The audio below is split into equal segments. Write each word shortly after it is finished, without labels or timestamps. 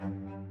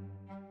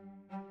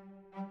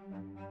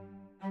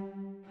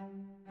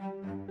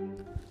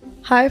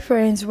Hi,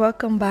 friends,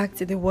 welcome back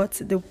to the What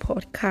to Do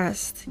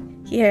podcast.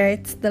 Here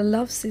it's the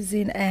love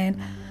season, and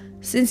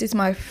since it's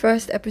my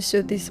first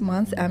episode this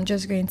month, I'm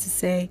just going to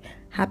say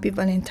Happy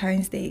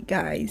Valentine's Day,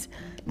 guys.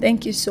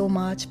 Thank you so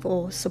much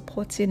for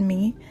supporting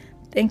me.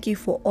 Thank you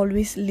for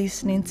always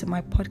listening to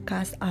my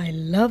podcast. I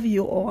love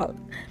you all.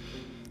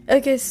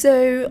 Okay,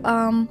 so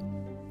I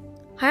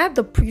have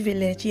the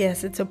privilege,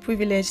 yes, it's a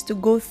privilege to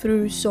go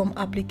through some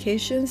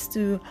applications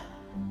to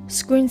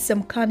screen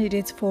some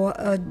candidates for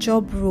a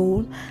job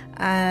role.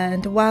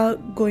 And while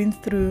going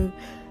through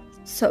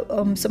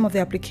some of the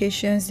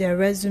applications, their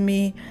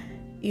resume,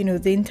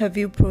 the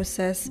interview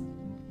process,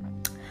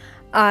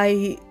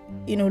 I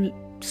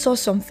saw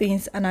some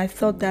things, and I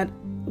thought that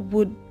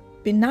would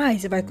be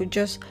nice if I could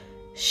just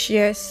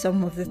share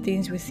some of the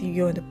things with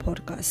you on the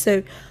podcast.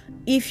 So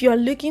if you're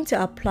looking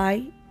to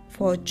apply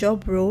for a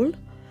job role,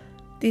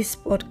 this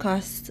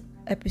podcast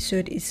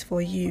episode is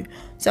for you.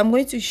 So I'm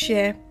going to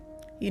share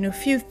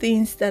few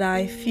things that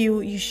I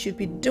feel you should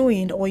be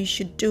doing, or you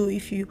should do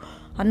if you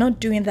are not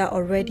doing that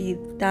already,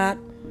 that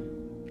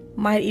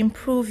might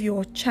improve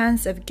your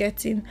chance of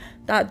getting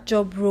that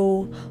job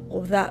role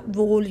or that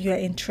role you're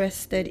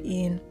interested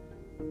in.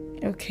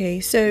 Okay,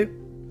 so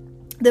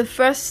the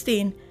first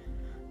thing,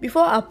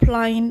 before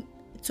applying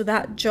to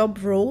that job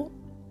role,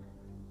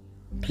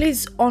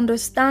 please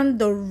understand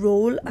the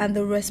role and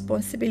the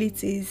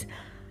responsibilities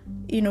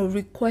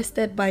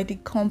requested by the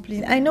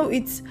company. I know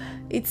it's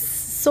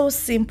so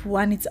simple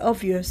and it's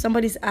obvious.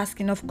 Somebody's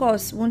asking, of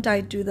course, won't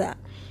I do that?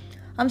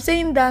 I'm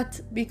saying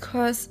that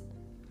because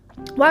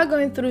while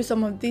going through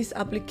some of these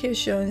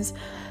applications,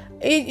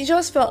 it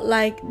just felt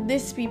like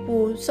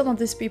some of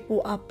these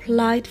people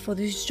applied for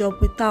this job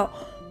without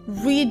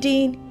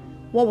reading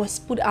what was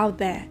put out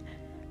there.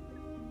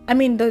 I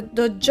mean,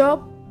 the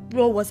job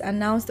role was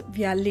announced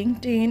via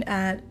LinkedIn,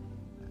 and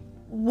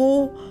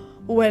who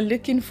we're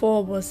looking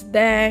for was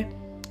there,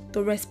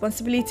 the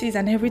responsibilities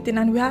and everything,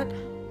 and we had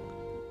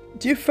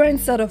different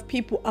set of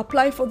people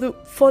apply for the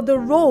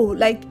role,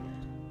 like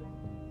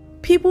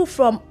people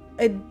from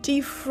a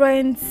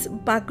different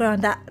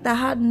background that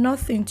had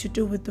nothing to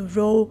do with the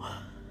role.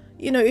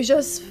 It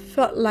just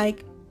felt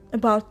like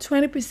about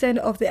 20%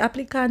 of the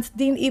applicants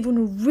didn't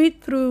even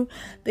read through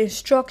the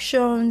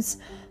instructions,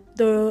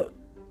 the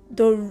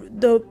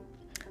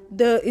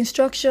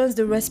instructions,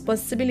 the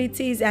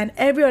responsibilities, and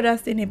every other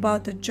thing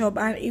about the job,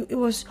 and it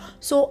was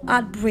so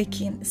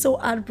heartbreaking. So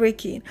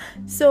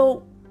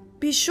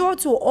be sure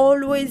to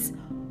always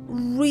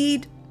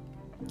read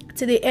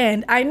to the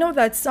end. I know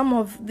that some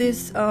of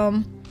this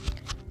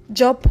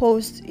job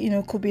posts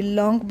could be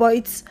long, but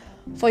it's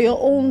for your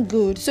own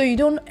good, so you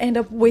don't end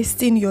up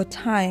wasting your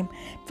time.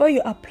 Before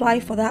you apply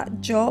for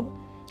that job,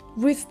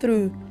 read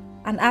through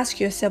and ask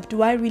yourself,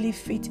 do I really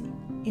fit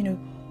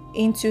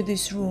into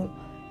this role?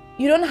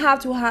 You don't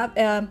have to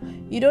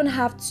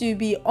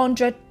be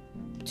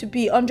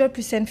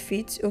 100%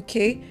 fit,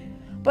 okay?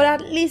 But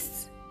at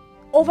least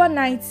over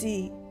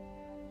 90.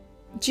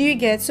 Do you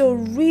get? So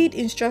read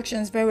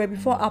instructions very well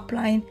before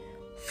applying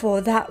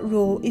for that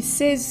role. It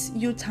saves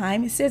you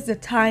time. It saves the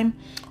time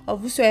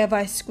of whosoever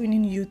is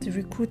screening you, the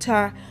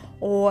recruiter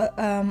or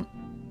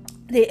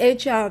the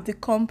HR of the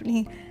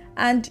company,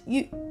 and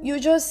you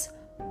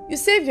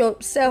save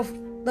yourself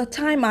the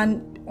time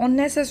and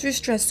unnecessary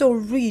stress. So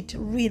read.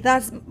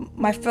 That's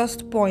my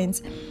first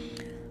point.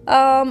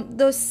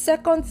 The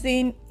second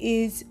thing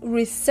is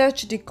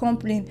research the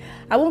company.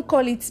 I won't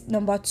call it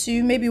number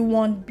 2, maybe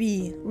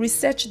 1B.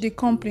 Research the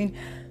company.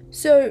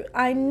 So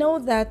I know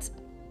that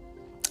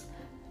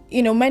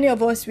many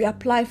of us, we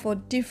apply for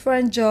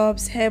different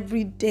jobs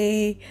every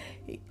day,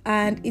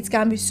 and it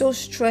can be so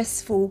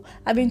stressful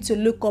having to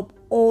look up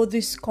all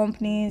these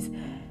companies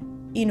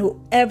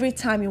every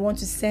time you want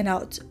to send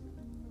out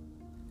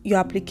your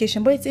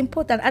application. But it's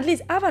important, at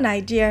least have an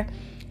idea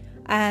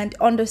and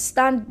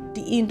understand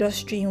the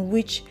industry in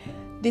which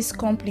this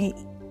company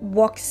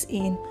works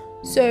in.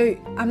 So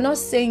I'm not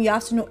saying you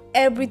have to know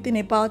everything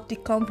about the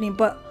company,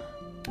 but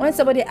when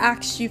somebody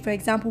asks you, for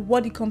example,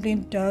 what the company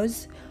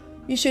does,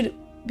 you should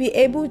be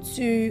able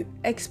to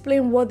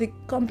explain what the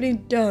company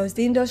does,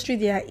 the industry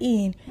they are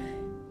in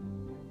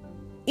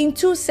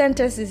 2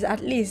 sentences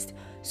at least.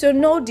 So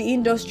know the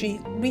industry,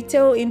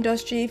 retail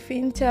industry,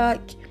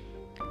 fintech.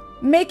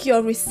 Make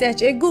your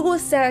research. A Google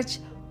search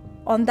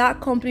on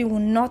that company will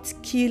not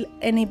kill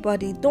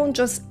anybody. Don't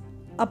just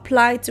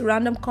apply to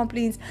random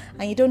companies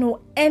and you don't know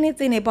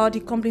anything about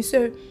the company.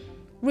 So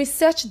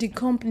research the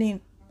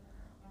company.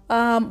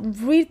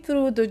 Read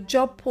through the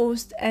job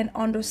post and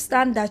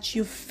understand that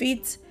you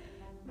fit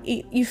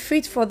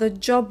for the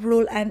job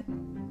role, and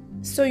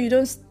so you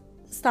don't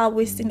start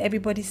wasting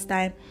everybody's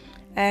time,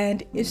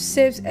 and it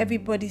saves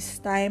everybody's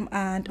time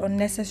and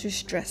unnecessary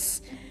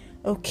stress.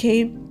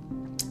 Okay.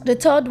 The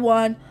third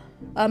one,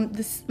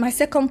 my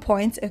second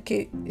point,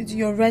 okay, is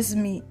your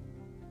resume,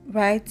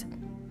 right?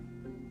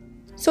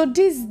 So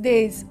these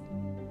days,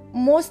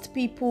 most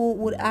people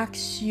would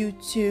ask you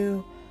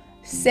to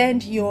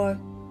send your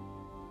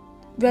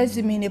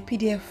resume in a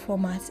PDF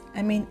format.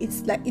 I mean,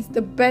 it's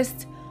the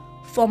best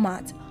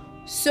format.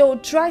 So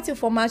try to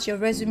format your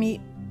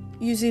resume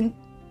using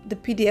the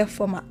PDF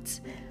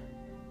format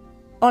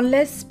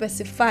unless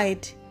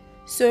specified.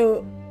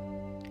 So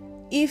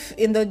if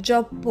in the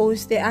job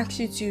post they ask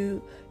you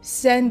to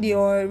send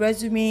your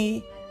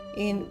resume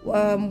in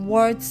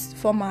words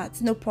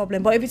format, no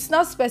problem. But if it's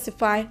not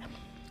specified,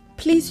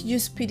 please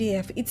use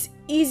PDF. It's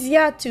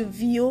easier to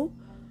view.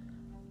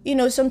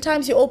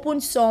 Sometimes you open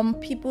some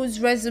people's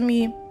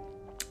resume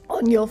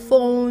on your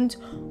phone,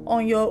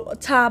 on your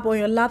tab, on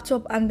your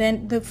laptop, and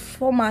then the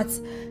format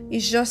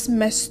is just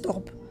messed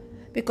up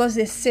because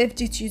they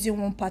saved it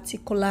using one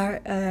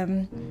particular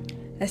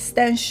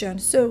extension.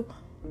 So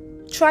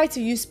try to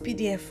use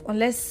PDF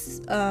unless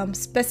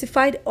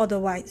specified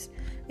otherwise.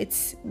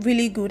 It's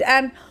really good.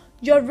 And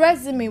your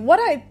resume,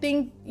 what I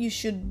think you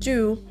should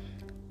do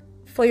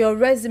for your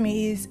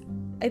resume is,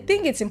 I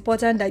think it's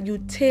important that you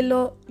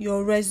tailor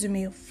your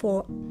resume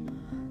for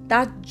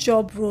that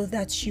job role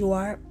that you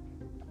are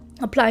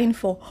applying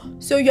for.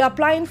 So you're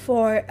applying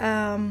for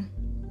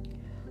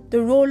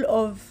the role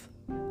of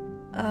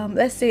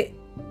let's say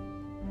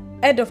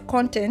head of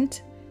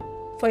content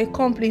for a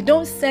company.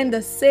 Don't send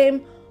the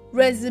same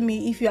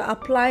resume if you're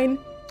applying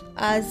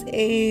as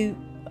a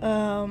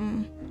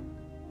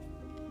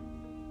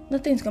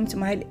nothing's come to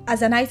mind,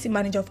 as an IT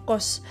manager. Of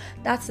course,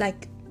 that's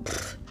like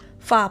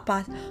far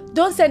apart.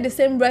 Don't send the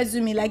same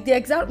resume, like the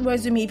exact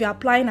resume, if you're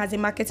applying as a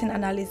marketing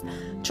analyst.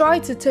 Try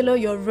to tailor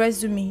your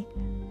resume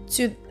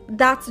to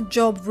that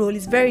job role.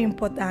 Is very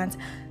important.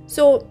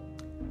 So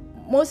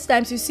most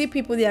times you see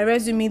people, their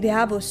resume, they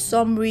have a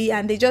summary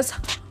and they just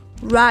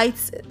write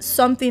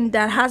something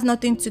that has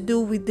nothing to do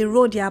with the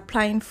role they're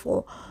applying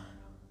for.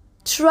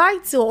 Try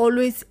to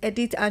always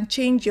edit and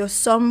change your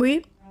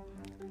summary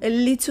a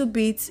little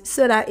bit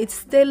so that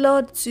it's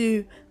tailored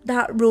to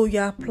that role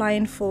you're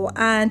applying for.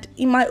 And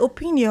in my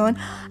opinion,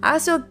 I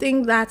also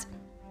think that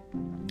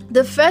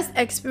the first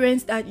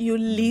experience that you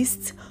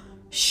list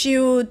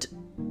should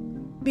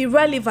be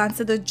relevant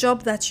to the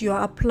job that you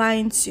are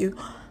applying to.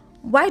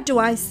 Why do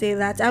I say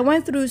that? I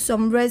went through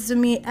some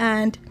resume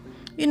and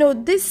some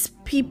of these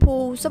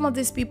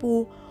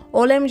people,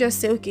 or let me just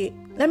say, okay,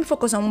 let me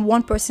focus on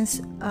one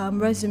person's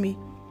resume.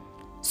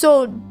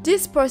 So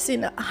this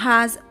person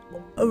has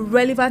a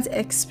relevant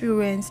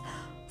experience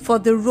for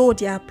the role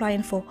they're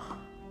applying for,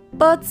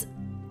 but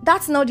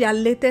that's not their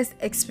latest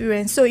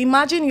experience. So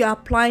imagine you're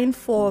applying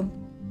for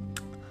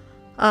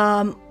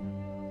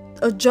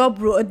a job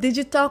role, a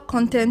digital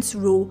content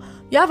role.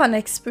 You have an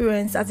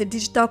experience as a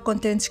digital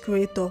content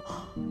creator,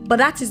 but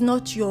that is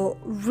not your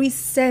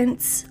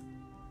recent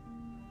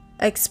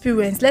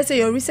experience. Let's say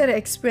your recent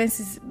experience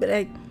is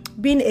like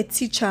being a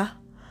teacher,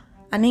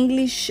 an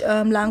English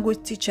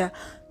language teacher.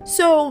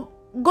 So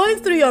going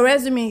through your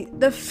resume,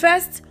 the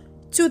first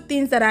two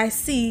things that I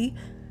see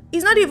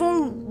is not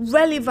even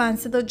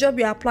relevant to the job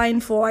you're applying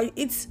for.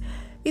 It's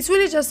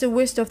really just a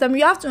waste of time.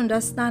 You have to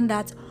understand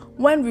that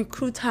when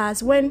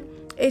recruiters, when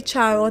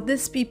HR or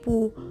these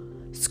people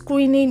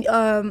screening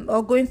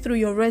or going through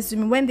your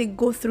resume, when they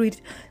go through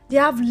it, they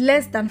have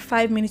less than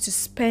 5 minutes to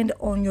spend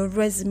on your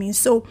resume.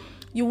 So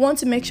you want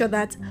to make sure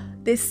that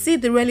they see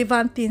the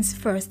relevant things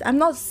first. I'm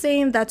not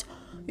saying that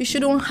you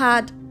shouldn't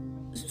have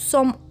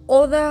some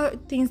other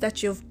things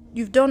that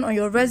you've done on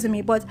your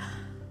resume, but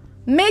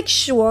make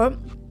sure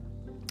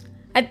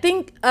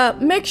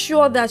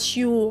that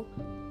you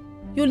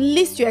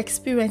list your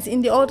experience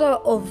in the order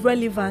of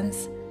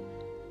relevance.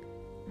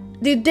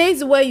 The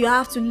days where you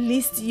have to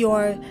list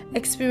your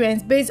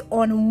experience based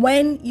on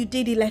when you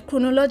did it, like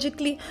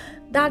chronologically,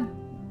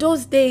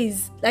 those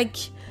days, like,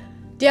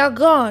 they are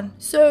gone.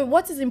 So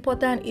what is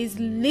important is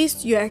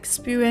list your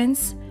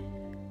experience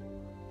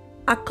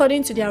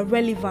according to their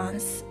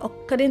relevance,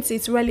 according to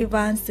its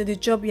relevance to the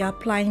job you're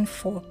applying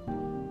for.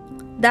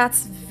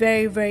 That's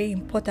very, very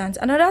important.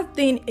 Another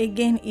thing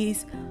again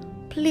is,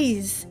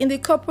 please, in the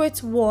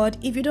corporate world,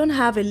 if you don't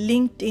have a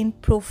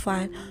LinkedIn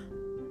profile,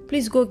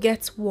 please go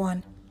get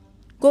one.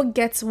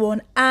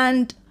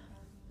 And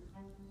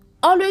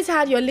always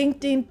have your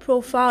LinkedIn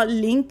profile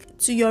link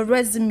to your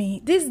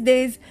resume. These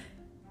days,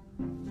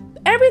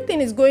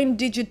 everything is going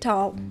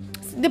digital.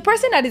 The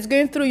person that is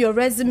going through your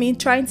resume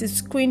trying to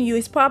screen you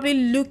is probably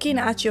looking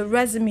at your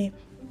resume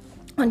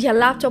on their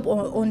laptop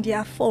or on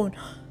their phone.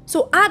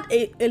 So add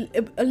a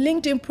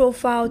LinkedIn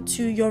profile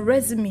to your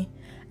resume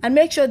and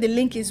make sure the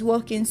link is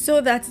working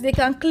so that they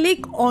can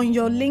click on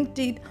your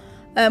LinkedIn.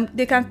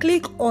 They can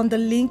click on the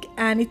link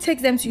and it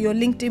takes them to your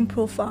LinkedIn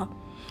profile.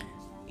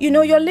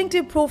 Your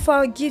LinkedIn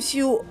profile gives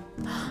you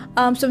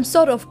some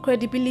sort of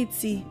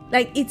credibility.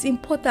 Like, it's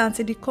important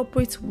in the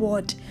corporate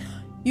world.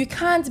 You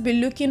can't be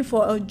looking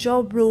for a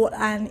job role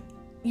and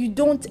you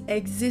don't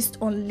exist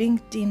on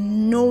LinkedIn.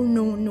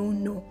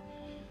 No.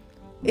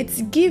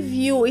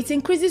 It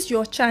increases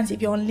your chance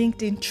if you're on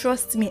LinkedIn.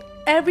 Trust me.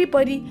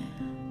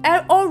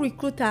 All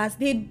recruiters,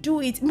 they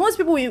do it. Most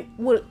people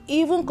will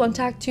even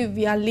contact you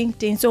via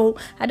LinkedIn. So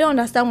I don't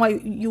understand why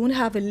you won't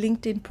have a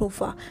LinkedIn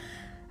profile.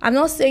 I'm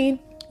not saying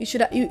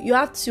you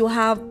have to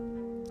have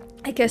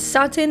like a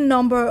certain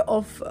number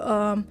of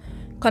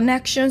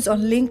connections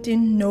on LinkedIn.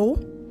 No.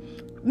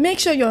 make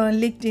sure you're on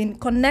LinkedIn.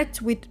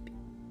 Connect with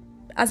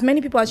as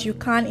many people as you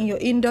can in your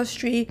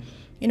industry,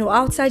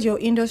 outside your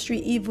industry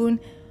even.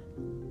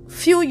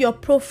 Fill your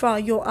profile,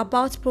 your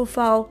about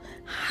profile,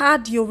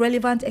 add your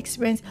relevant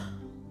experience.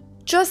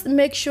 Just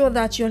make sure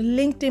that your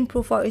LinkedIn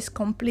profile is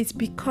complete,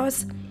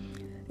 because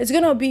it's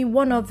going to be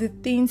one of the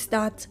things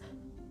that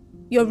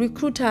your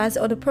recruiters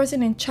or the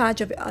person in charge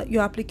of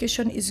your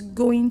application is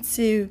going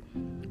to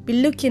be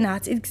looking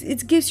at.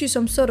 It gives you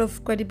some sort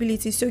of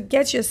credibility. So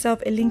get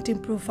yourself a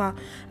LinkedIn profile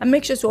and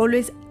make sure to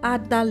always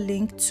add that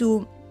link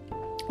to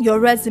your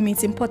resume.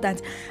 It's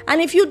important. And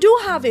if you do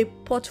have a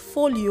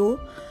portfolio,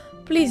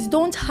 please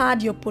don't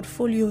add your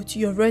portfolio to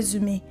your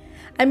resume.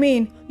 I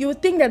mean, you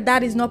would think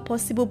that is not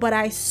possible, but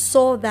I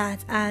saw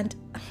that and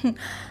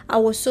I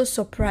was so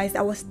surprised.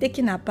 I was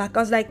taken aback. I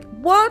was like,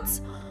 what?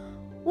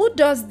 Who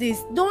does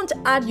this? Don't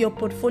add your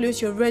portfolio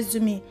to your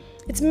resume.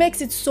 It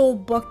makes it so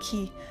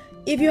bulky.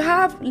 If you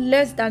have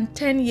less than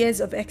 10 years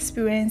of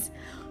experience,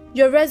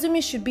 your resume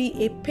should be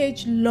a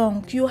page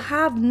long. You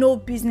have no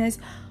business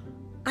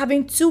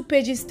having 2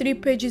 pages, 3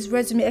 pages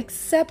resume,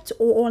 except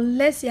or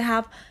unless you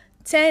have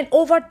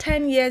over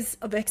 10 years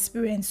of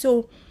experience.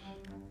 So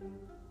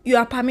you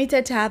are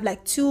permitted to have like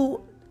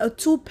a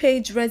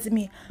 2-page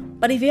resume.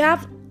 But if you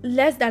have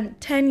less than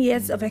 10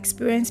 years of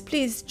experience,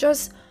 please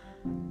just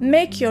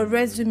make your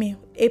resume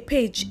a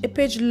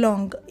page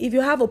long. If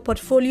you have a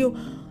portfolio,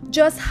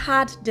 just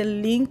add the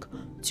link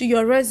to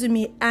your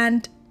resume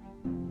and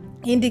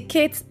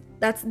indicate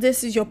that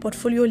this is your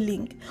portfolio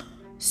link,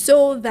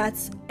 so that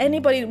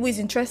anybody who is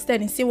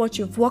interested in see what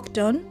you've worked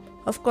on,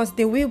 of course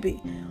they will be,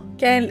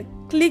 can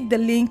click the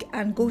link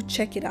and go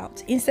check it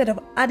out instead of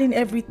adding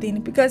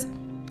everything, because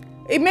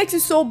it makes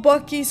it so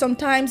bulky.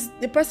 Sometimes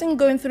the person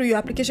going through your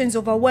application is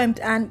overwhelmed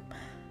and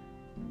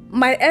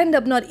might end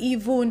up not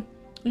even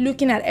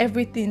looking at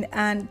everything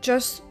and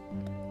just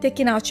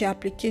taking out your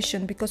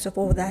application because of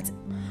all that.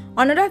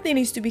 Another thing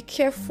is to be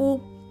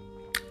careful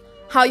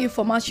how you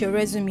format your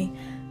resume.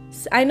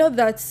 I know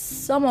that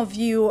some of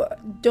you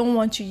don't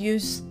want to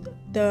use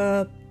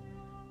the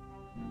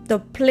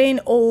plain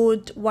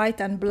old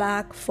white and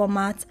black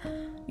format.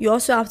 You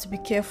also have to be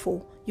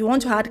careful. You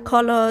want to add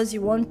colors,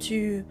 you want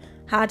to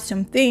add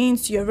some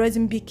things to your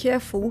resume. Be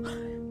careful,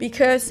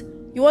 because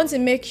you want to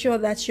make sure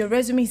that your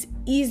resume is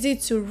easy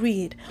to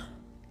read.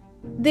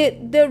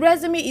 The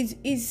resume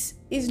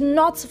is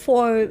not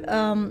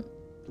for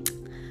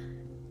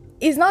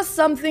it's not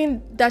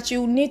something that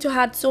you need to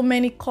add so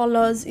many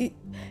colors.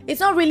 It's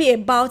not really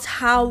about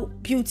how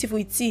beautiful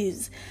it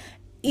is.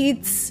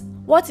 It's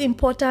what's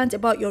important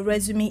about your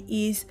resume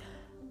is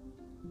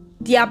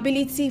the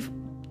ability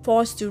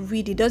for us to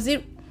read it.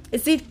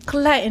 Is it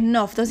clear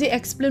enough? Does it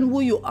explain who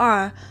you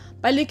are?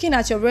 By looking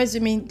at your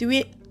resume, do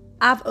we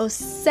have a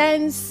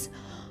sense,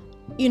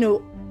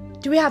 do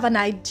we have an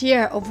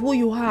idea of who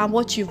you are and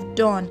what you've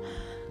done?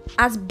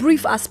 As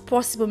brief as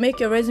possible. Make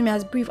your resume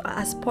as brief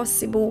as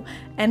possible,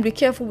 and be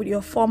careful with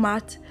your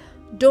format.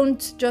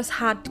 Don't just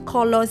add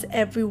colors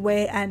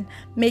everywhere and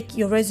make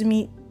your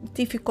resume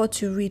difficult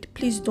to read.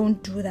 Please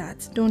don't do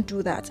that. Don't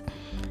do that.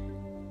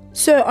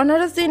 So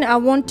another thing I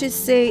want to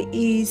say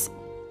is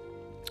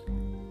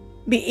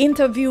be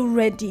interview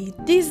ready.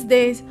 These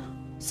days,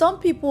 some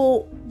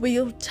people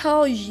will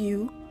tell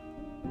you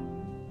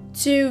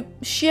to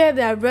share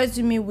their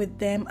resume with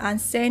them and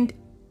send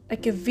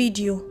like a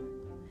video.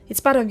 It's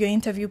part of your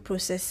interview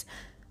process.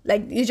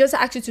 Like, you just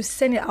ask you to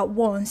send it at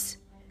once,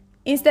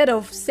 instead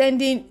of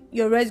sending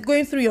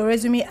going through your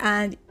resume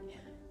and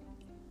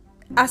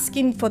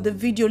asking for the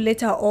video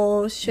later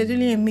or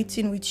scheduling a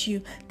meeting with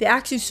you. They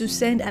ask you to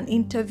send an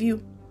interview,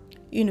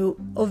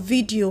 a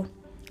video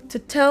to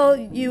tell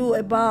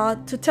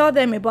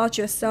them about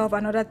yourself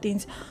and other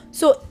things.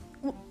 So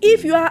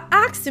if you are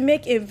asked to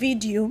make a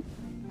video,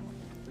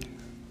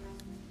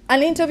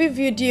 an interview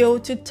video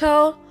to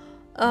tell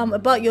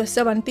about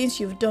yourself and things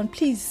you've done,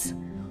 please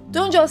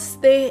don't just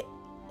stay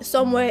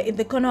somewhere in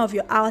the corner of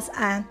your house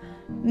and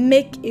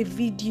make a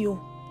video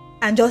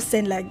and just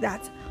send like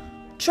that.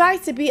 Try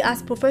to be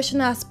as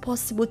professional as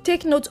possible.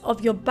 Take note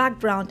of your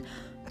background.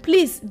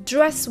 Please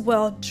dress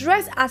well.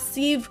 Dress as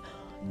if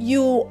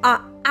you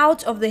are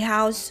out of the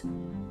house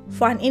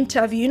for an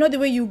interview. The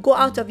way you go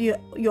out of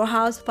your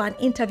house for an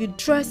interview.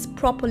 Dress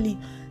properly.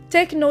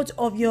 Take note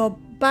of your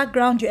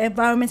background, your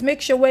environment. Make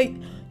sure where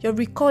you're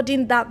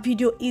recording that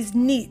video is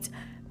neat.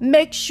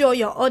 Make sure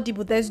you're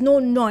audible. There's no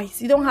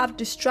noise. You don't have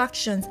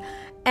distractions.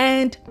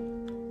 And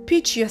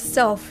pitch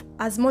yourself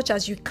as much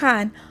as you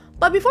can.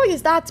 But before you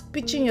start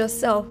pitching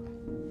yourself,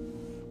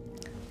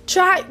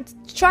 try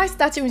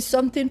starting with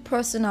something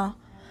personal.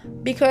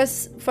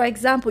 Because, for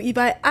example, if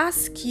I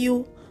ask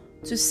you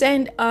to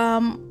send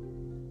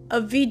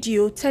a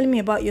video telling me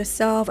about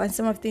yourself and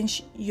some of the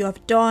things you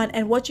have done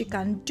and what you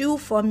can do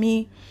for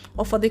me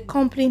or for the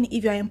company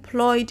if you're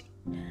employed,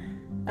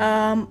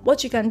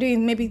 what you can do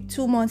in maybe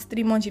 2 months,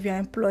 3 months if you're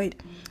employed.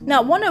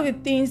 Now, one of the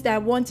things that I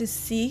want to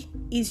see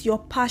is your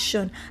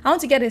passion. I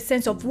want to get a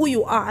sense of who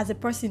you are as a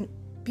person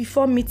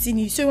before meeting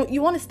you. So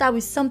you want to start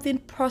with something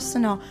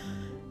personal.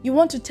 You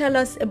want to tell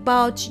us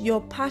about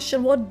your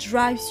passion, what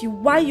drives you,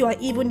 why you are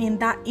even in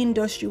that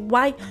industry,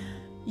 why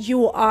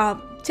you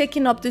are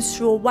taking up this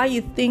role, why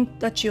you think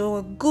that you're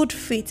a good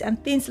fit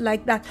and things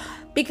like that.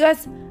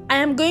 Because I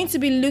am going to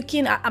be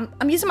looking at,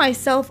 I'm using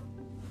myself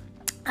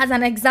as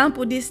an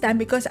example this time,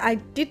 because I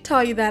did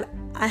tell you that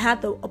I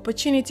had the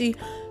opportunity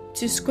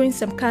to screen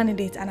some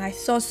candidates and I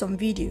saw some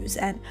videos,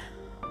 and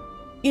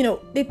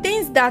the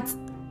things that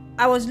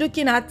I was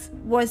looking at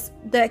was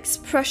the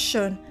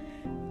expression.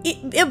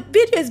 A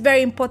video is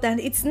very important.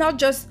 It's not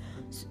just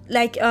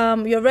like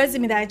your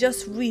resume that I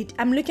just read.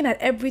 I'm looking at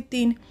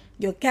everything,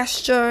 your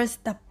gestures,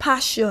 the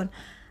passion.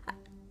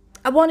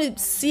 I want to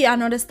see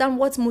and understand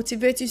what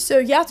motivates you. So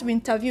you have to be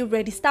interview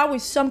ready. Start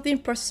with something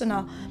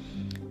personal.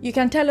 You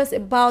can tell us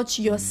about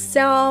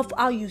yourself,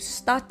 how you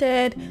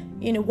started,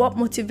 what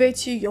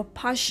motivates you, your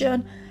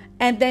passion,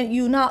 and then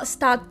you now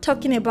start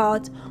talking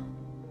about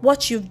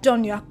what you've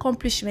done, your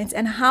accomplishments,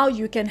 and how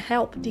you can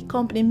help the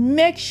company.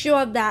 Make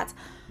sure that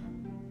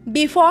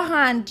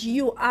beforehand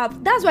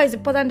that's why it's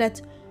important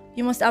that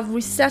you must have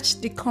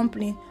researched the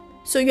company,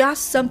 so you have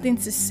something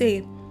to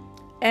say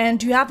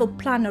and you have a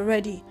plan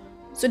already.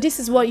 So this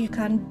is what you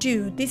can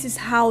do, this is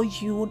how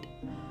you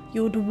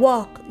would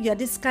work, you're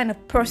this kind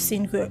of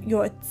person,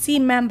 you're a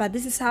team member,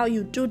 this is how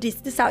you do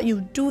this is how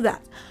you do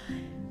that,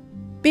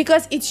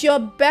 because it's your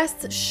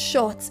best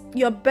shot.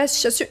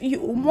 So you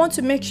want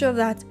to make sure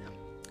that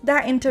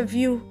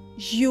interview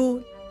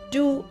you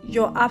do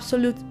your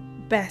absolute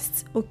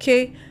best.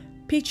 Okay,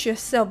 pitch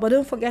yourself, but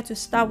don't forget to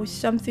start with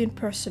something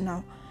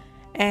personal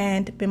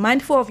and be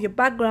mindful of your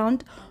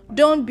background.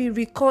 Don't be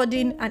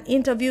recording an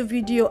interview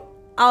video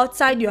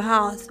outside your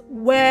house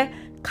where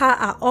car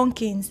are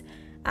honkings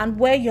and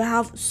where you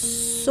have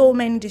so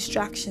many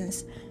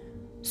distractions.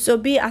 So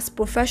be as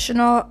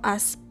professional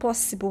as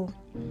possible.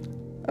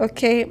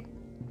 Okay,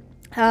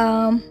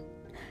 I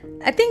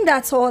think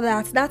that's all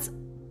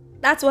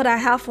that's what I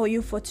have for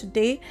you for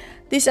today.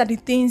 These are the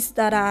things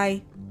that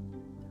I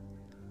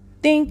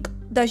think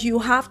that you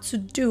have to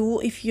do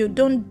if you're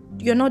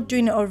not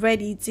doing it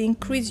already, to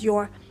increase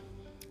your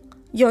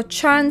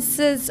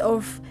chances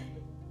of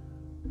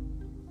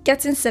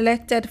getting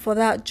selected for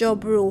that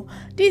job role.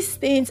 These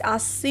things are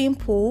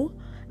simple,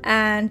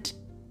 and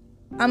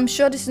I'm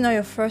sure this is not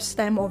your first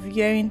time of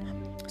hearing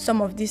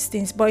some of these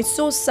things, but it's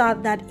so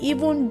sad that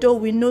even though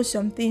we know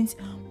some things,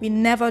 we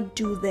never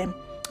do them.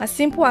 As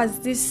simple as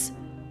these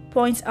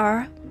points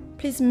are,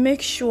 please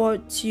make sure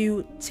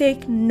to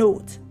take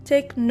note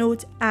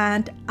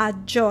and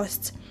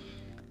adjust.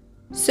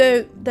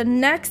 So the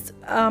next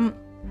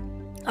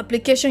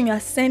application you are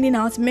sending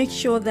out, make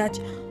sure that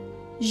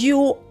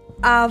you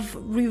have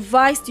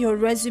revised your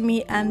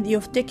resume and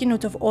you've taken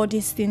note of all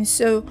these things.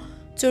 So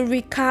to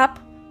recap,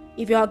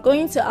 if you are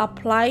going to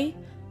apply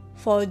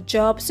for a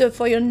job, so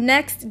for your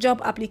next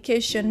job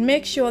application,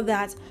 make sure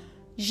that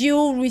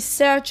you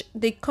research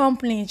the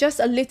company just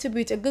a little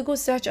bit, a Google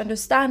search,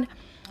 understand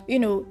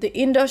the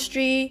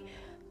industry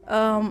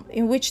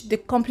in which the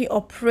company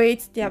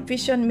operates, their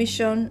vision,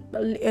 mission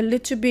a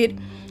little bit.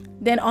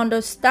 Then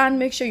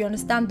make sure you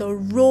understand the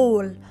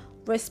role,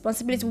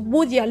 responsibility,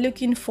 what they are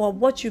looking for,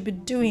 what you'll be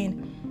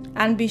doing,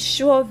 and be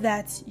sure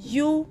that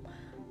you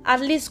at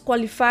least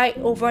qualify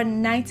over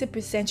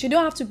 90%. You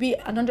don't have to be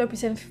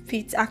 100%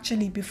 fit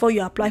actually before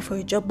you apply for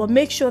a job, but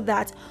make sure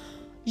that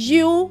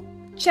you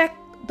check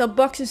the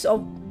boxes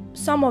of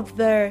some of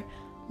the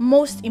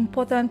most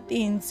important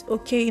things,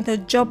 okay, in the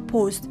job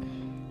post.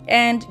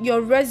 And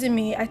your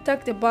resume, I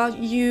talked about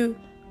you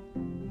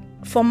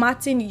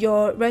formatting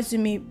your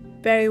resume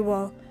very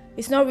well.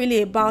 It's not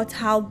really about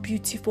how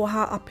beautiful,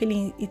 how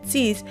appealing it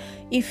is.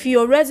 If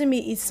your resume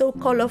is so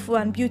colorful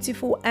and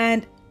beautiful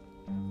and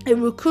a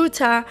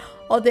recruiter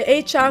or the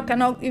HR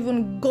cannot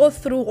even go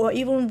through or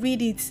even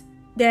read it,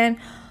 then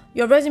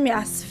your resume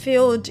has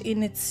failed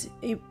in its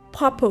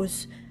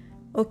purpose,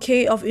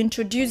 okay, of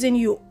introducing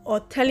you or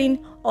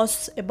telling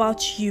us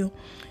about you.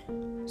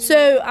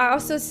 So I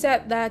also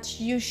said that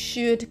you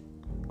should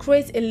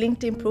create a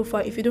LinkedIn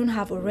profile if you don't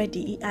have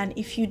already, and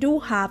if you do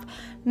have,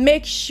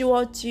 make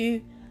sure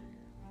to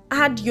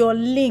add your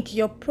link,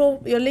 your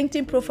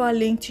LinkedIn profile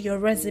link to your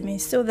resume,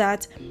 so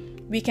that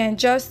we can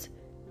just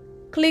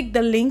click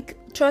the link.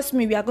 Trust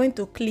me, we are going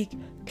to click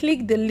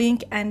the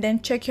link and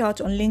then check you out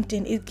on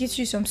LinkedIn. It gives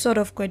you some sort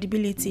of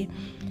credibility.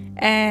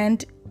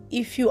 And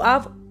if you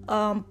have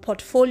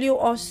portfolio,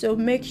 also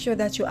make sure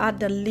that you add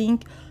the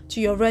link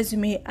to your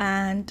resume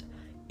and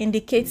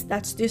indicate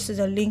that this is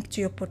a link to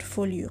your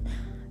portfolio.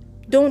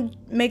 Don't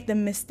make the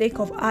mistake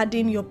of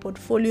adding your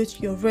portfolio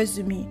to your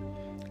resume.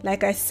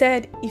 Like I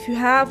said, if you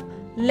have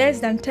less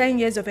than 10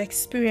 years of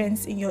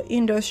experience in your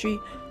industry,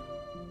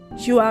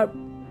 you are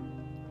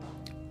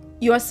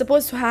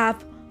supposed to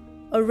have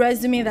a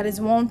resume that is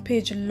 1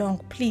 page long.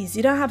 Please,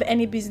 you don't have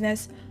any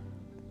business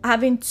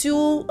having a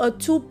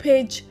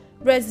 2-page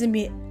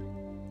resume,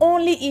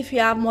 only if you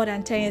have more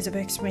than 10 years of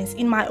experience,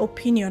 in my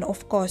opinion,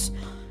 of course.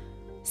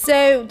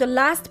 So the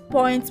last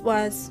point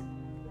was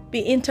be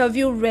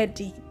interview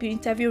ready.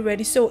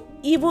 So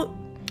even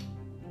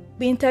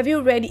be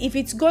interview ready. If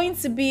it's going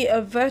to be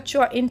a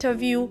virtual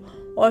interview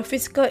or a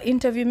physical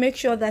interview, make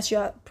sure that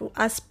you're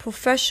as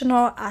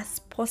professional as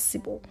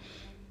possible.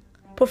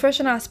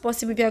 Professional as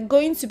possible. If you're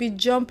going to be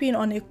jumping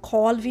on a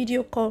call,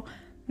 video call,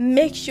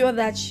 make sure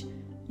that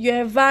your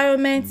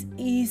environment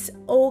is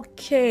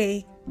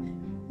okay.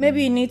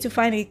 Maybe you need to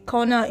find a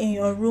corner in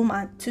your room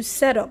and to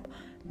set up.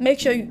 Make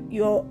sure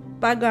your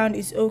background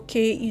is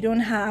okay. You don't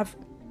have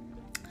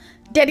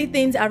dirty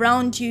things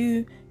around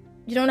you.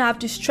 You don't have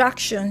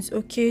distractions,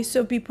 okay?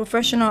 So be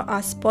professional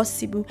as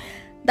possible.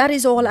 That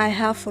is all I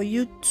have for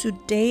you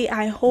today.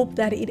 I hope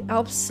that it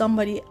helps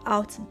somebody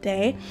out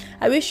there.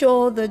 I wish you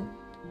all the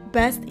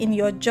best in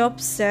your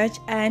job search,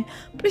 and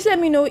please let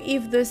me know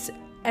if this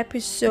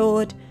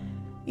episode,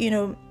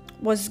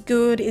 was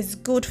good, is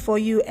good for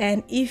you,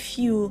 and if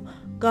you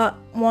got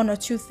one or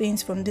two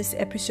things from this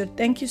episode.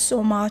 Thank you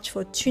so much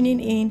for tuning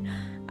in.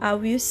 I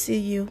will see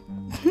you.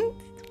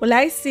 Will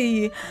I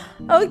see you?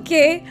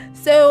 Okay,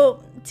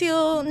 so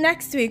till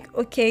next week.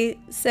 Okay,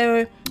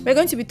 so we're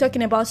going to be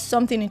talking about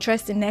something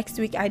interesting next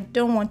week. I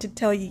don't want to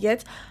tell you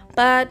yet,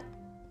 but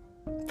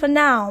for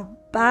now,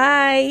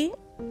 bye.